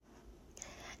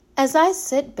As I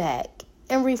sit back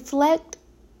and reflect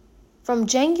from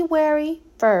January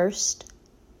 1st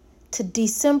to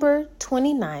December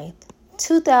 29th,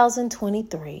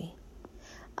 2023,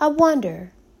 I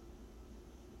wonder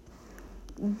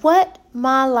what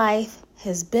my life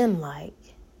has been like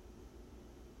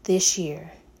this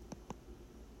year.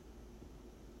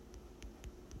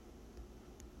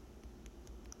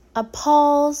 I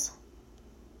pause,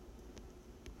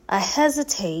 I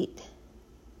hesitate,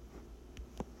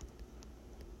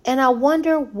 and I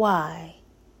wonder why.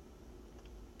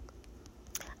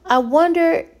 I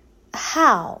wonder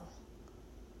how.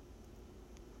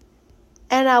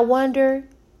 And I wonder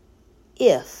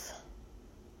if.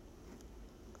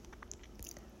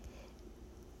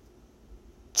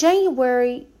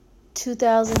 January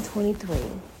 2023,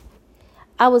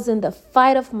 I was in the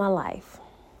fight of my life.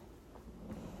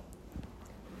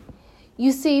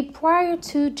 You see, prior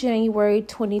to January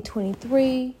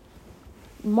 2023,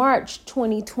 March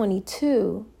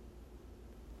 2022,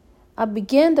 I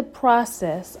began the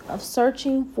process of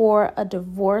searching for a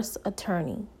divorce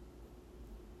attorney.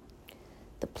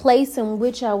 The place in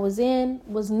which I was in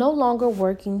was no longer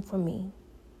working for me.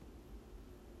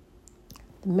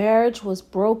 The marriage was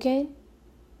broken.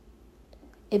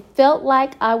 It felt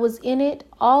like I was in it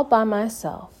all by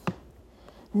myself.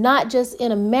 Not just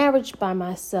in a marriage by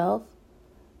myself,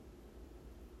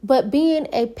 but being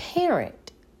a parent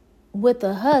with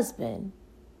a husband,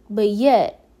 but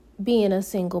yet being a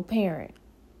single parent.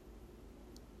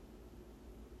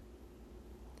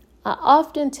 I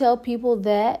often tell people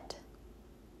that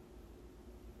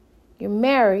you're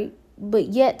married, but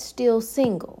yet still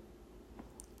single.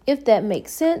 If that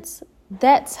makes sense,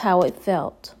 that's how it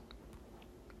felt.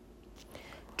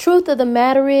 Truth of the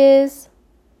matter is,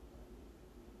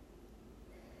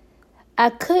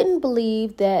 I couldn't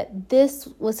believe that this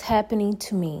was happening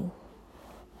to me.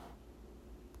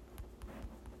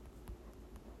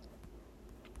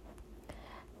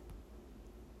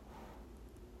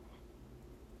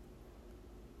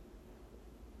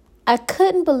 I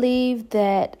couldn't believe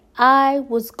that I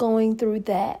was going through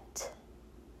that.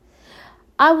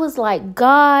 I was like,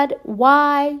 God,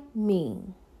 why me?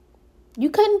 You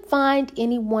couldn't find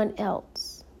anyone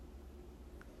else.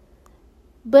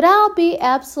 But I'll be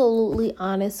absolutely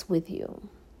honest with you.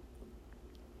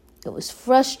 It was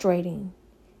frustrating,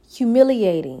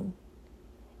 humiliating,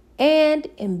 and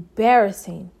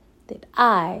embarrassing that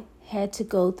I had to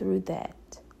go through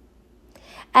that.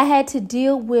 I had to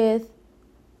deal with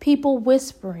people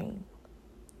whispering,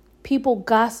 people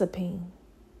gossiping,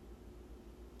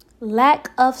 lack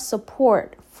of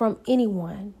support from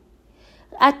anyone.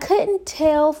 I couldn't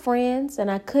tell friends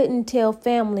and I couldn't tell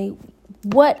family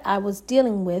what I was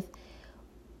dealing with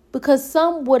because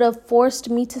some would have forced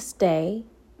me to stay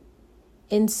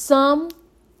and some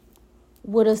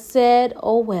would have said,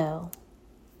 oh well.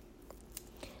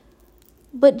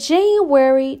 But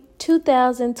January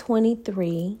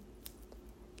 2023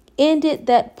 ended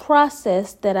that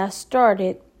process that I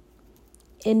started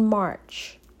in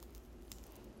March.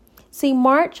 See,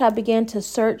 March, I began to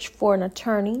search for an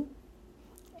attorney.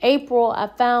 April, I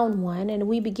found one, and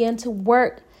we began to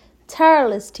work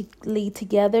tirelessly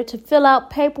together to fill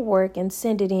out paperwork and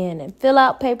send it in, and fill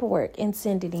out paperwork and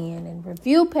send it in, and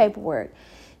review paperwork,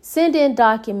 send in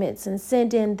documents and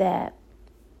send in that.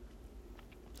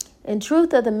 And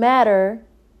truth of the matter,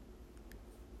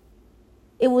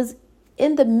 it was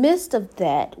in the midst of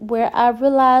that where I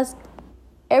realized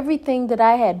everything that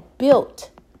I had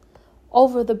built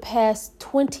over the past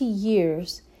 20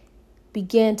 years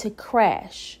began to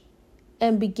crash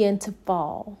and begin to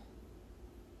fall.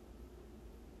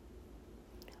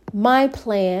 My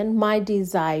plan, my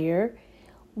desire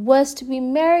was to be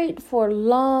married for a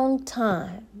long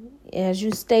time. As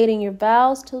you state in your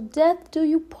vows, till death do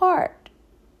you part.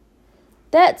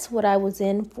 That's what I was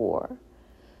in for.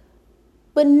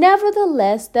 But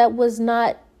nevertheless, that was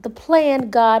not the plan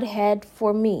God had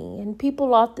for me. And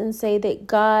people often say that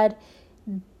God,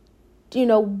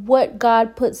 what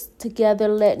God puts together,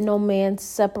 let no man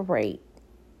separate.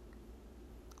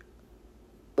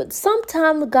 But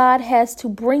sometimes God has to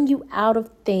bring you out of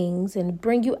things and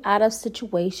bring you out of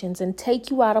situations and take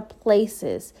you out of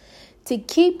places to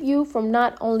keep you from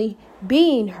not only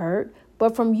being hurt,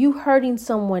 but from you hurting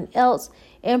someone else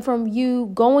and from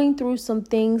you going through some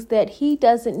things that he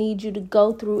doesn't need you to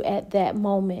go through at that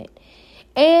moment.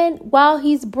 And while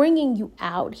he's bringing you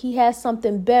out, he has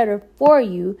something better for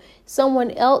you,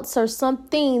 someone else or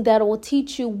something that will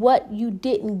teach you what you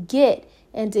didn't get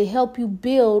and to help you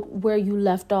build where you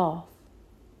left off.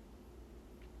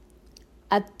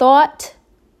 I thought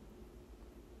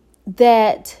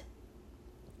that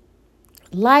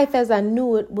life as I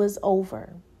knew it was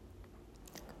over.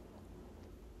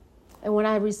 And when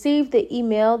I received the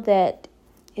email that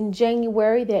in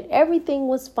January that everything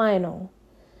was final,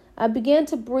 I began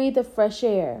to breathe the fresh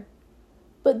air.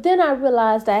 But then I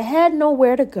realized I had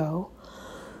nowhere to go,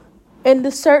 and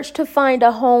the search to find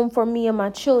a home for me and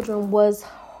my children was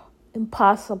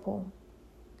impossible.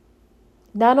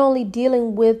 Not only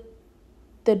dealing with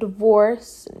the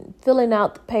divorce, and filling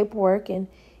out the paperwork and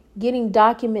getting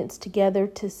documents together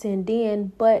to send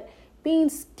in, but being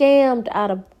scammed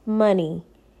out of money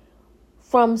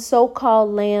from so-called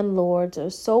landlords or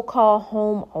so-called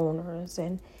homeowners.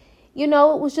 And, it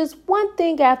was just one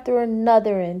thing after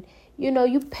another. And,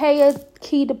 you pay a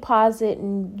key deposit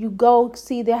and you go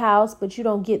see the house, but you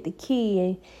don't get the key.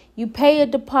 And you pay a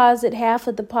deposit, half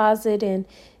a deposit, and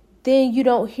then you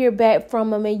don't hear back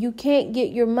from them and you can't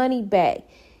get your money back.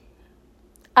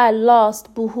 I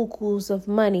lost buhukus of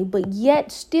money, but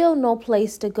yet still no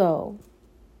place to go.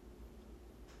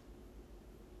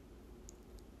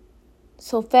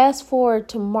 So fast forward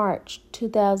to March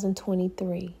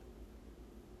 2023.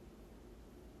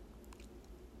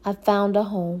 I found a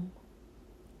home.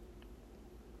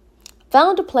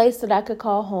 Found a place that I could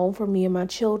call home for me and my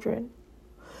children.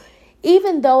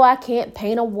 Even though I can't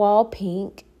paint a wall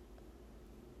pink,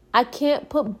 I can't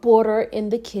put border in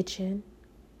the kitchen,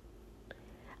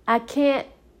 I can't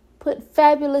put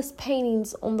fabulous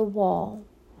paintings on the wall,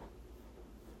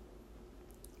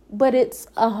 but it's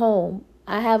a home.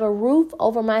 I have a roof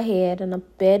over my head and a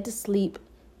bed to sleep,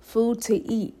 food to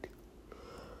eat.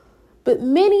 But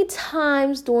many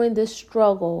times during this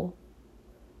struggle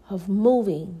of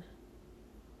moving,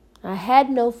 I had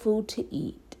no food to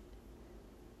eat,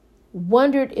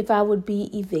 wondered if I would be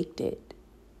evicted,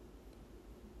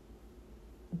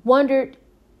 wondered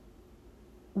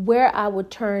where I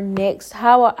would turn next,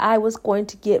 how I was going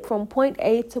to get from point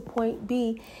A to point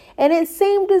B. And it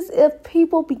seemed as if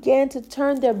people began to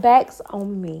turn their backs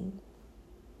on me.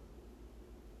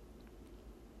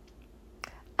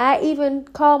 I even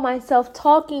called myself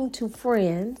talking to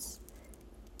friends,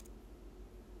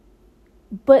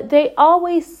 but they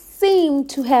always seemed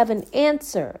to have an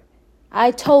answer.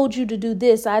 I told you to do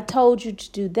this. I told you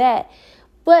to do that.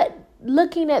 But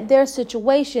looking at their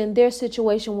situation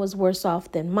was worse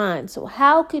off than mine. So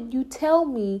how could you tell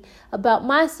me about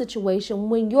my situation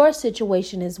when your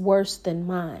situation is worse than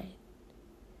mine?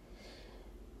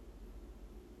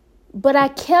 But I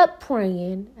kept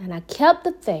praying and I kept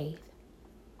the faith.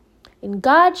 And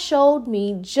God showed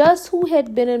me just who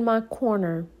had been in my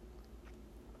corner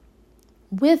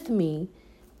with me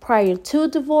prior to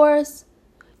divorce,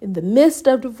 in the midst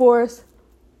of divorce,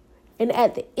 and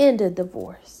at the end of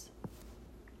divorce.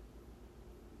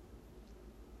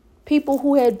 People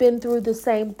who had been through the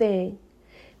same thing.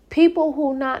 People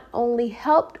who not only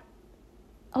helped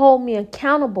hold me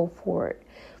accountable for it,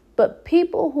 but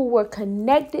people who were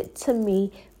connected to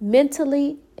me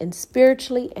mentally and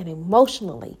spiritually and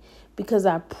emotionally. Because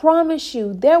I promise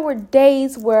you, there were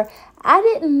days where I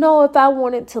didn't know if I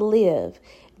wanted to live.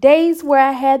 Days where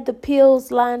I had the pills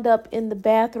lined up in the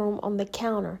bathroom on the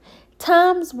counter.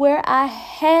 Times where I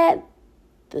had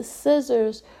the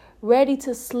scissors ready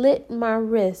to slit my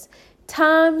wrist.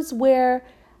 Times where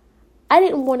I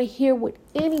didn't want to hear what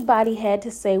anybody had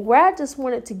to say. Where I just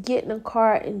wanted to get in a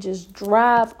car and just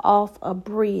drive off a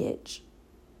bridge.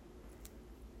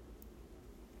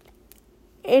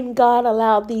 And God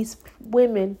allowed these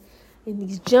women and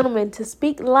these gentlemen to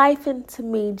speak life into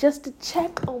me, just to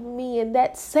check on me, and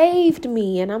that saved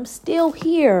me, and I'm still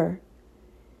here.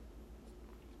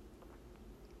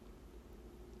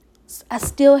 I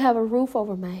still have a roof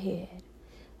over my head.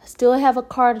 I still have a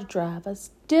car to drive. I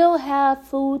still have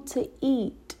food to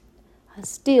eat. I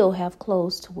still have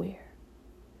clothes to wear.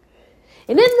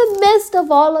 And in the midst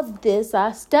of all of this,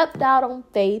 I stepped out on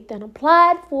faith and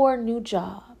applied for a new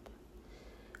job.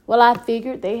 Well, I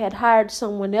figured they had hired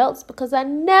someone else because I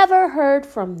never heard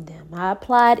from them. I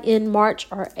applied in March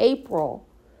or April.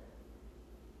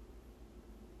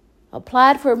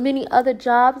 Applied for many other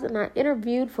jobs, and I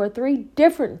interviewed for 3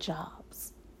 different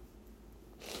jobs.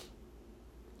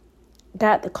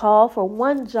 Got the call for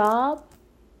one job.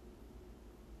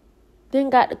 Then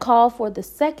got the call for the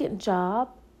second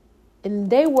job. And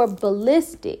they were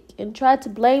ballistic and tried to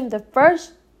blame the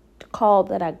first call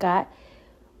that I got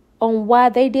on why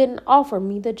they didn't offer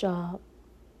me the job.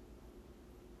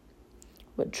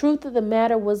 But truth of the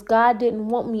matter was, God didn't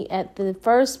want me at the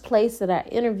first place that I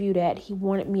interviewed at. He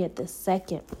wanted me at the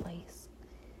second place.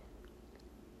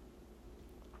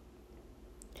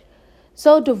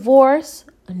 So divorce,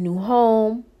 a new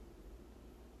home,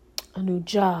 a new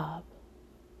job.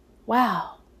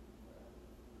 Wow.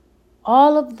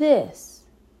 all of this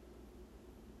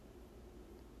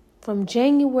from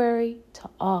January to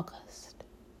August.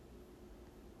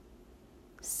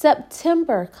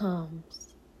 September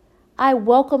comes. I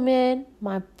welcome in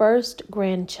my first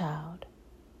grandchild.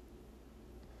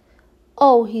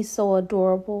 Oh, he's so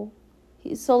adorable.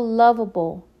 He's so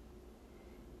lovable.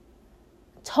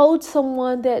 Told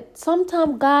someone that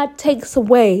sometimes God takes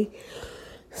away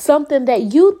something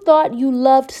that you thought you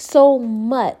loved so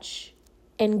much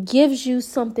and gives you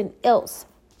something else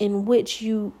in which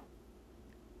you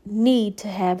need to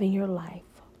have in your life.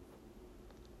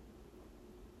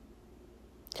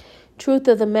 Truth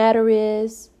of the matter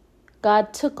is,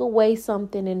 God took away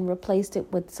something and replaced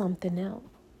it with something else.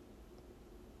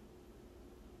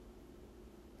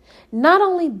 Not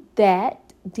only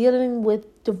that, dealing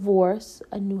with divorce,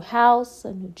 a new house,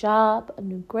 a new job, a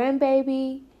new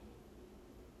grandbaby.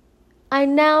 I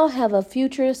now have a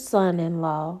future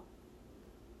son-in-law.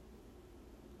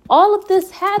 All of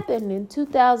this happened in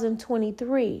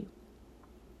 2023.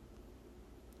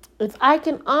 If I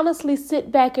can honestly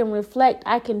sit back and reflect,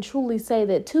 I can truly say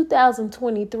that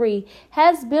 2023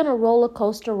 has been a roller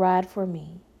coaster ride for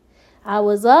me. I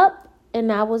was up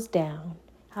and I was down.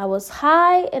 I was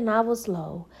high and I was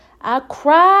low. I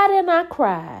cried and I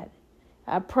cried.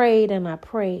 I prayed and I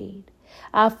prayed.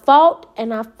 I fought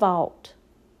and I fought.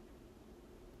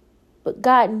 But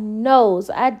God knows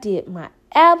I did my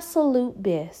absolute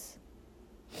best.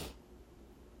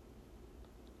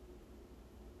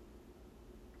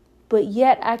 But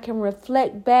yet I can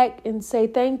reflect back and say,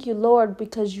 thank you, Lord,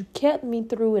 because you kept me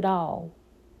through it all.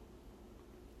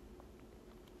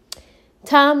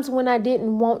 Times when I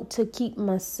didn't want to keep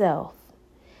myself.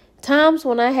 Times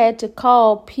when I had to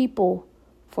call people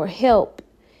for help.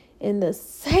 And the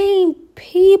same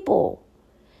people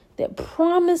that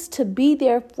promised to be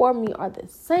there for me are the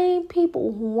same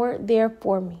people who weren't there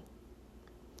for me.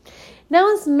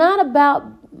 Now, it's not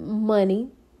about money.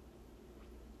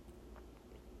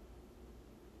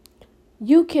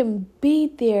 You can be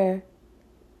there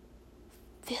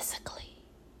physically.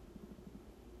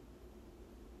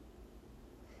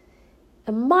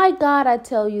 And my God, I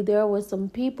tell you, there were some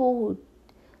people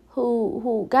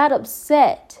who got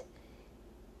upset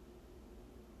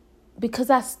because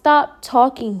I stopped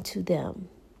talking to them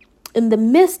in the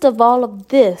midst of all of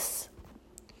this.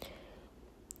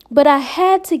 But I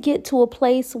had to get to a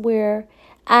place where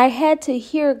I had to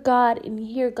hear God and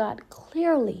hear God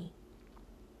clearly.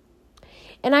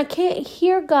 And I can't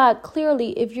hear God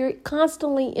clearly if you're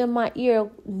constantly in my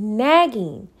ear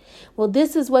nagging. Well,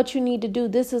 this is what you need to do.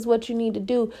 This is what you need to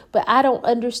do. But I don't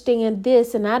understand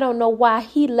this. And I don't know why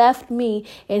he left me.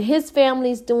 And his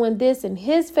family's doing this. And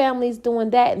his family's doing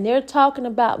that. And they're talking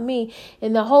about me.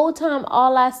 And the whole time,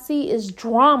 all I see is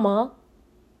drama.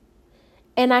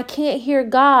 And I can't hear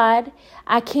God.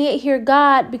 I can't hear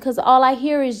God because all I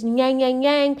hear is yang, yang,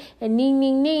 yang and ning,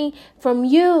 ning, ning from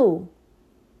you.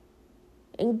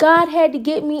 And God had to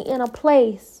get me in a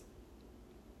place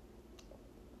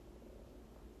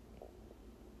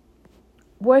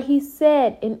where he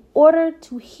said, in order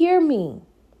to hear me,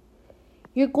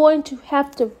 you're going to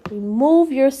have to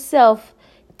remove yourself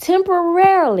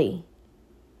temporarily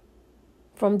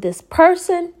from this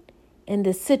person and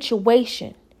this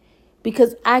situation.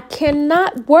 Because I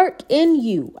cannot work in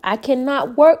you. I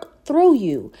cannot work through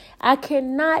you. I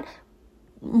cannot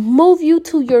move you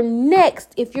to your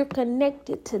next if you're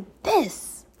connected to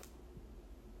this.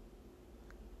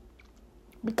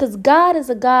 Because God is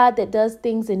a God that does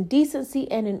things in decency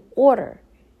and in order.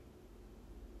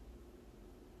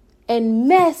 And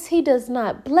mess he does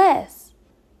not bless.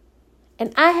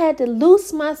 And I had to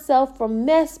loose myself from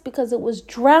mess because it was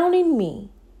drowning me.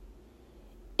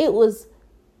 It was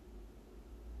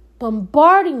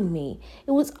bombarding me.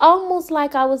 It was almost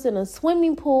like I was in a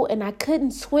swimming pool and I couldn't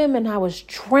swim and I was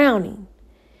drowning.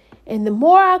 And the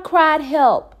more I cried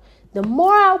help, the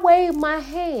more I waved my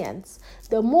hands,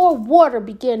 the more water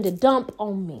began to dump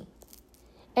on me.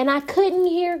 And I couldn't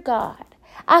hear God.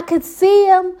 I could see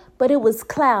him, but it was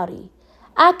cloudy.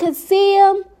 I could see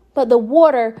him, but the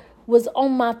water was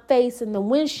on my face and the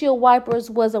windshield wipers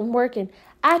wasn't working.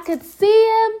 I could see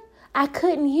him. I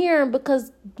couldn't hear him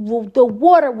because the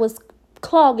water was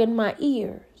clogging my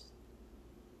ears.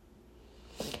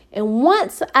 And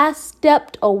once I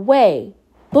stepped away,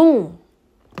 boom,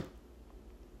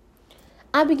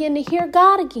 I began to hear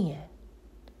God again.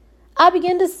 I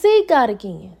began to see God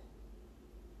again.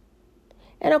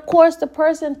 And of course, the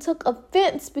person took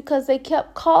offense because they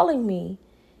kept calling me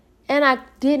and I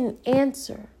didn't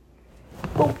answer.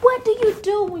 But what do you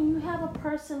do when you have a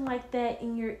person like that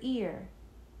in your ear?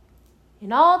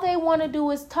 And all they want to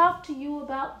do is talk to you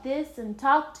about this and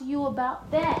talk to you about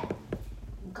that.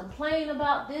 And complain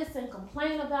about this and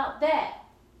complain about that.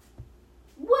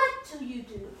 What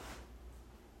do?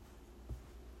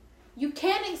 You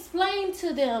can't explain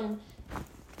to them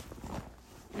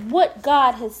what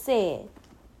God has said.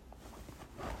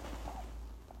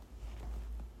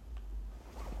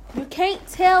 You can't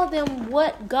tell them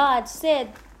what God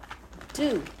said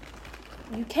do.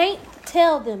 You can't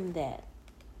tell them that.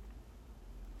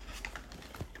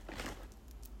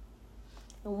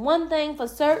 And one thing for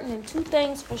certain and two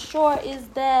things for sure is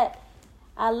that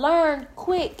I learned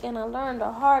quick and I learned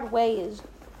the hard way is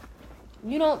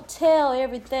you don't tell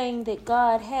everything that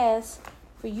God has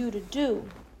for you to do.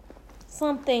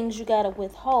 Some things you got to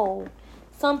withhold.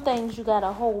 Some things you got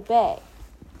to hold back.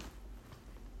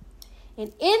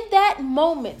 And in that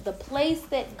moment, the place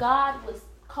that God was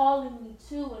calling me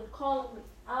to and calling me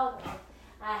out of,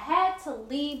 I had to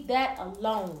leave that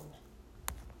alone.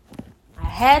 I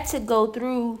had to go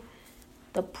through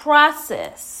the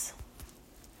process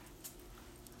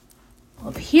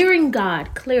of hearing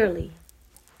God clearly,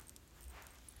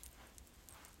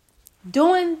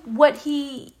 doing what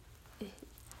He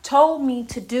told me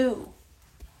to do,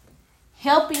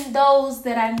 helping those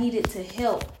that I needed to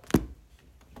help,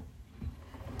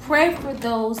 pray for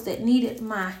those that needed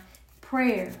my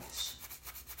prayers.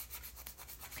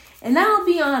 And I'll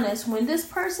be honest, when this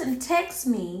person texted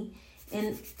me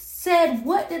and said,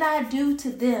 what did I do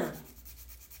to them?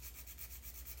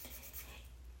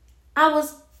 I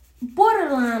was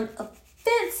borderline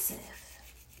offensive.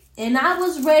 And I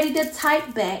was ready to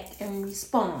type back and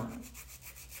respond.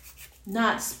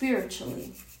 Not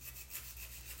spiritually.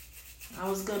 I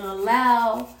was going to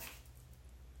allow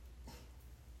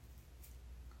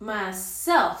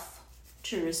myself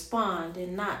to respond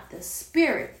and not the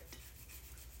spirit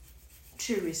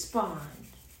to respond.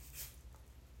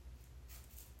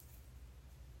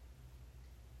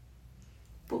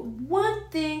 But one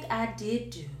thing I did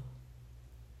do,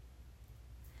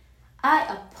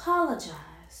 I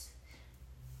apologized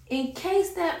in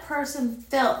case that person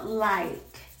felt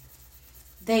like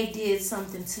they did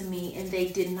something to me and they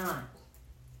did not.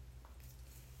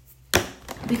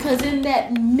 Because in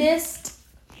that midst,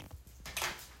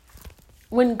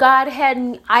 when God had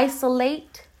me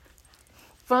isolate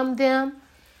from them,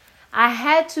 I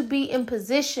had to be in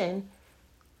position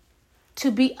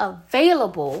to be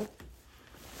available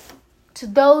to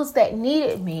those that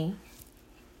needed me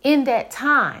in that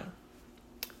time.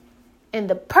 And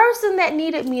the person that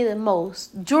needed me the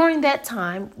most during that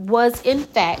time was, in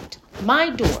fact, my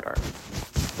daughter.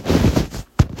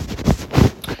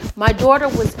 My daughter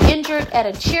was injured at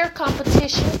a cheer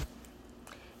competition,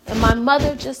 and my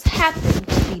mother just happened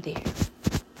to be there.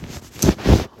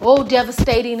 Oh,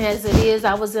 devastating as it is,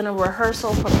 I was in a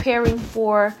rehearsal preparing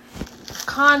for a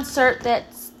concert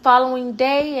that following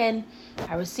day, and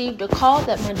I received a call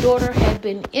that my daughter had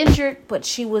been injured, but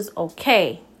she was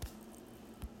okay.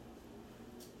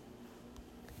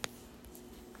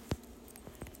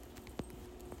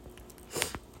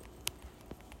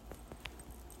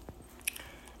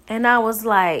 And I was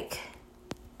like,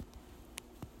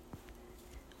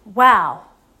 wow.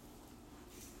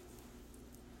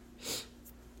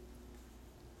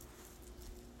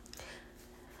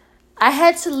 I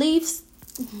had to leave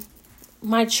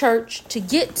my church to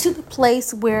get to the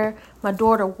place where my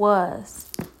daughter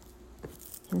was.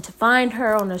 And to find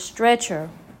her on a stretcher,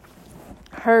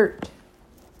 hurt,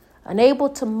 unable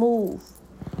to move,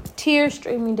 tears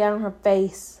streaming down her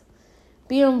face,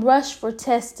 being rushed for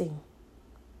testing.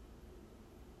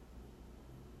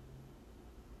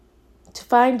 To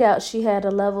find out she had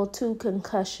a level 2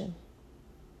 concussion.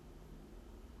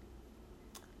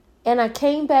 And I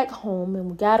came back home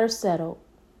and we got her settled.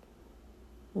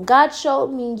 And God showed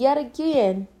me yet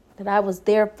again that I was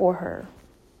there for her.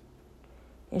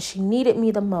 And she needed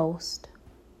me the most.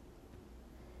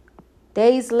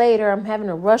 Days later, I'm having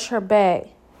to rush her back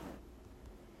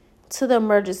to the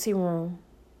emergency room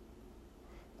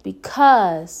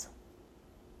because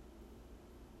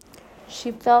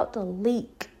she felt a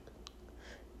leak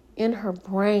in her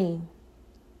brain.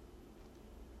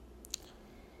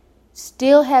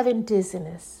 Still having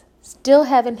dizziness, still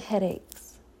having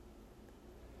headaches.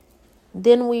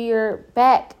 Then we are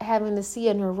back having to see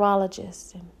a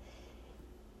neurologist, and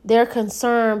they're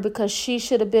concerned because she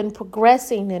should have been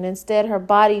progressing, and instead her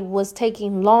body was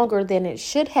taking longer than it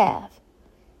should have.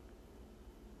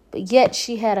 But yet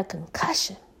she had a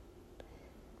concussion.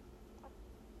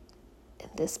 And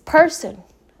this person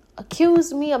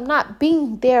accused me of not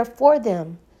being there for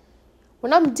them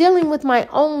when I'm dealing with my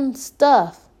own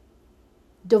stuff,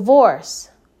 divorce,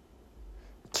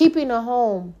 keeping a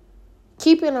home,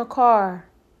 keeping a car,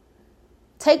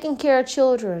 taking care of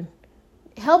children,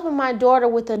 helping my daughter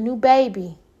with a new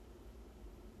baby,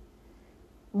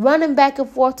 running back and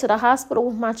forth to the hospital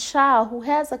with my child who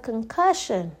has a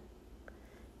concussion.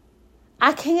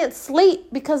 I can't sleep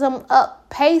because I'm up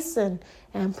pacing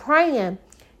and praying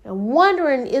and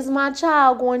wondering, is my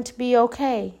child going to be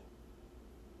okay?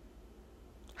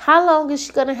 How long is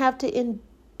she going to have to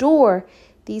endure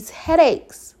these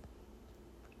headaches?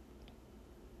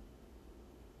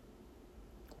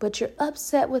 But you're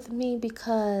upset with me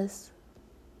because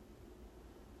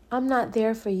I'm not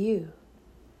there for you.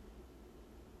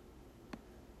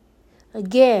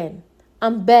 Again,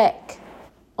 I'm back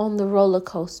on the roller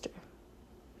coaster.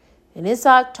 And it's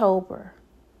October.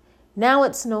 Now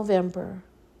it's November.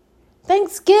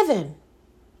 Thanksgiving.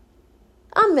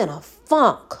 I'm in a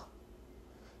funk.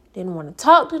 Didn't want to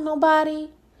talk to nobody.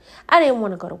 I didn't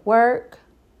want to go to work.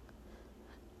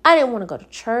 I didn't want to go to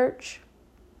church.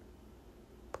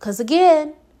 Because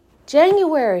again,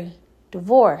 January,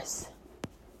 divorce.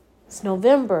 It's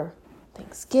November,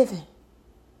 Thanksgiving.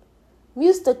 I'm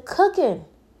used to cooking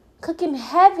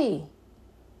heavy.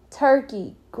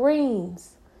 Turkey,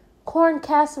 greens, corn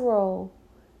casserole,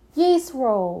 yeast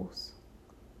rolls,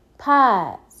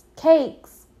 pies,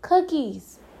 cakes,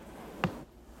 cookies.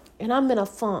 And I'm in a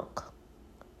funk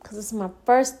because it's my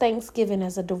first Thanksgiving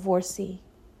as a divorcee.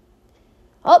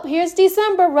 Oh, here's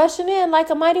December rushing in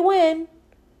like a mighty wind.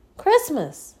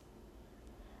 Christmas.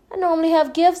 I normally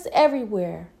have gifts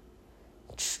everywhere.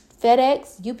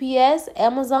 FedEx, UPS,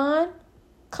 Amazon,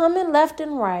 coming left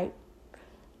and right.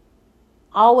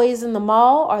 Always in the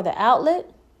mall or the outlet.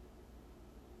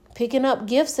 Picking up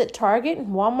gifts at Target and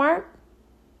Walmart.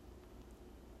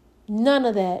 None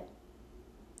of that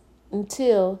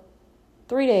until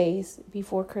 3 days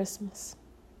before Christmas.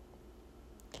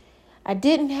 I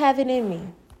didn't have it in me.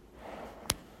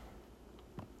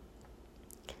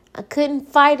 I couldn't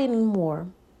fight anymore.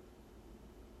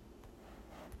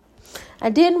 I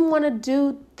didn't want to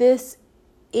do this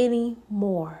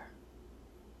anymore.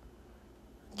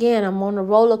 Again, I'm on a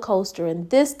roller coaster, and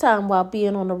this time while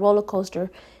being on the roller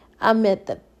coaster, I'm at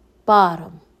the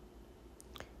bottom,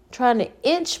 trying to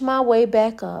inch my way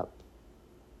back up.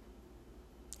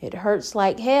 It hurts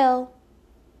like hell.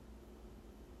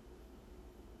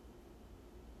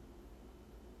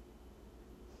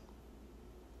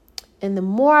 And the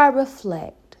more I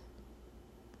reflect,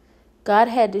 God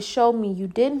had to show me you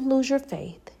didn't lose your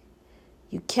faith.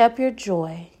 You kept your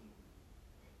joy.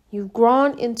 You've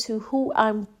grown into who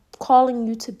I'm calling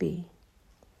you to be.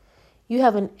 You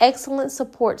have an excellent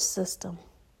support system.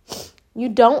 You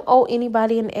don't owe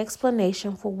anybody an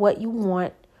explanation for what you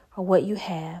want or what you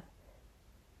have.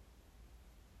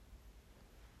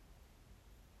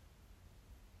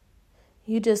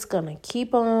 You're just going to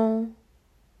keep on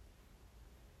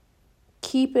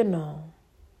keeping on.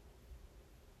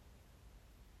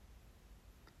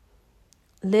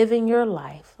 Living your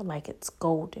life like it's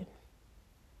golden.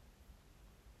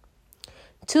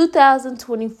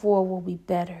 2024 will be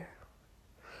better.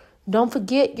 Don't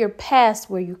forget your past,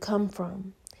 where you come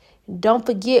from. Don't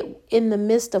forget, in the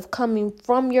midst of coming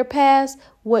from your past,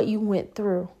 what you went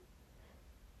through.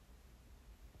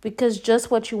 Because just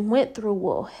what you went through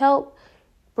will help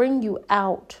bring you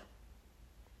out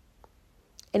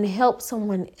and help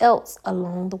someone else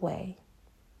along the way.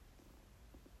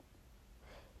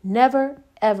 Never,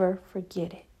 ever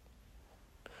forget it.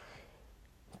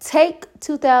 Take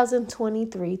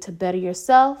 2023 to better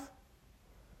yourself,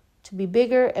 to be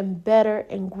bigger and better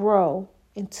and grow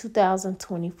in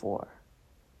 2024.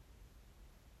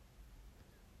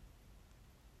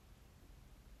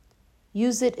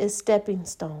 Use it as stepping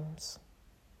stones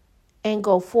and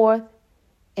go forth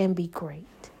and be great.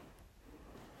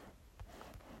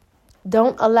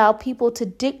 Don't allow people to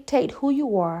dictate who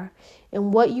you are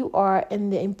and what you are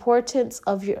and the importance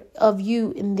of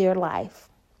you in their life.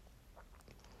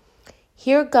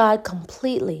 Hear God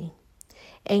completely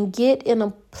and get in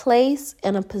a place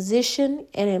and a position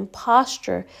and in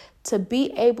posture to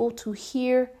be able to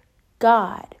hear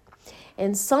God.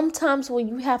 And sometimes when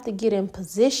you have to get in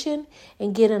position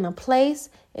and get in a place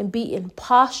and be in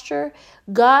posture,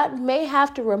 God may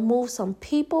have to remove some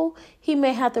people. He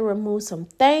may have to remove some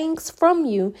things from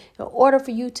you in order for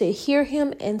you to hear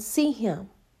him and see him.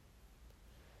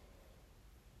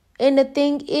 And the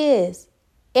thing is,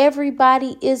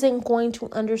 everybody isn't going to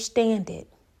understand it.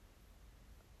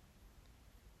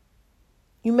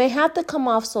 You may have to come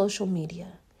off social media.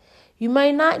 You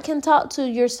may not can talk to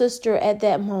your sister at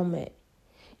that moment.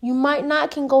 You might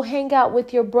not can go hang out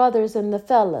with your brothers and the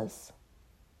fellas.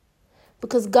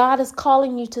 Because God is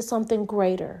calling you to something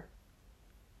greater.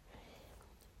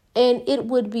 And it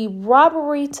would be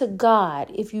robbery to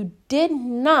God if you did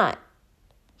not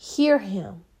hear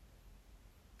him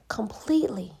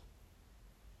completely.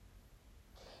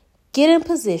 Get in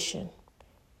position.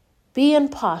 Be in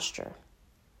posture.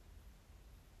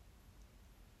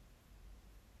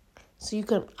 So you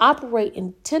can operate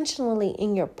intentionally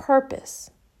in your purpose.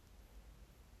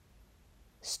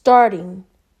 Starting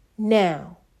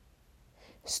now.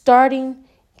 Starting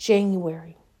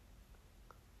January.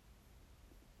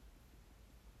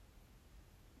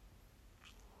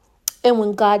 And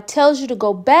when God tells you to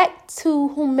go back to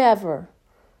whomever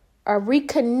or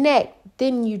reconnect,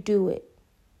 then you do it.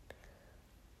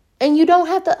 And you don't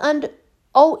have to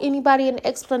owe anybody an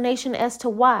explanation as to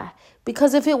why.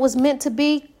 Because if it was meant to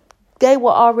be, they will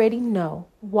already know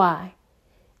why.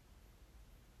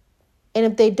 And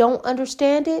if they don't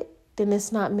understand it, then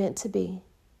it's not meant to be.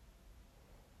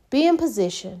 Be in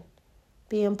position,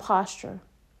 be in posture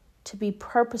to be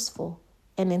purposeful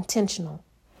and intentional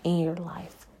in your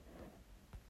life.